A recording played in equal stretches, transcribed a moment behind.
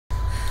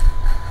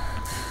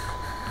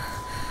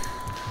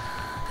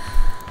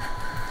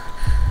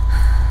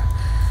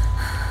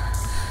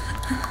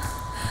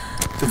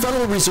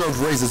Federal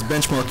Reserve raises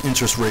benchmark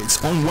interest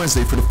rates on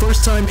Wednesday for the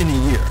first time in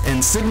a year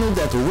and signaled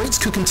that the rates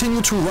could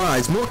continue to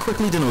rise more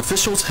quickly than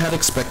officials had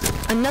expected.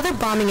 Another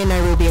bombing in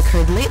Nairobi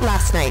occurred late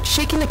last night,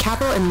 shaking the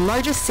capital and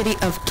largest city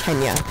of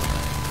Kenya.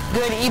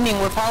 Good evening.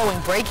 We're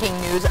following breaking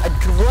news. A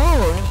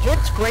drone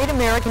hits Great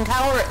American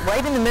Tower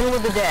right in the middle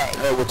of the day.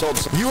 We're told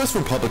U.S.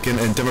 Republican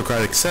and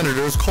Democratic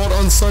senators called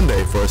on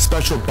Sunday for a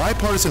special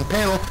bipartisan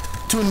panel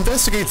to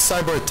investigate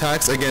cyber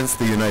attacks against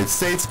the United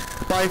States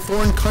by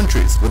foreign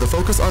countries with a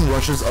focus on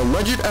Russia's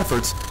alleged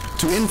efforts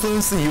to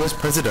influence the U.S.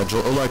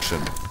 presidential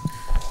election.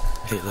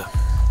 Hey, look.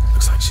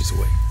 Looks like she's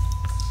awake.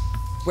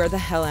 Where the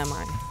hell am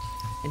I?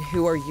 And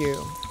who are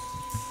you?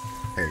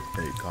 Hey,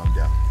 calm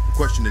down. The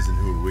question isn't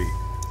who are we,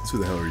 it's who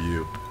the hell are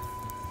you?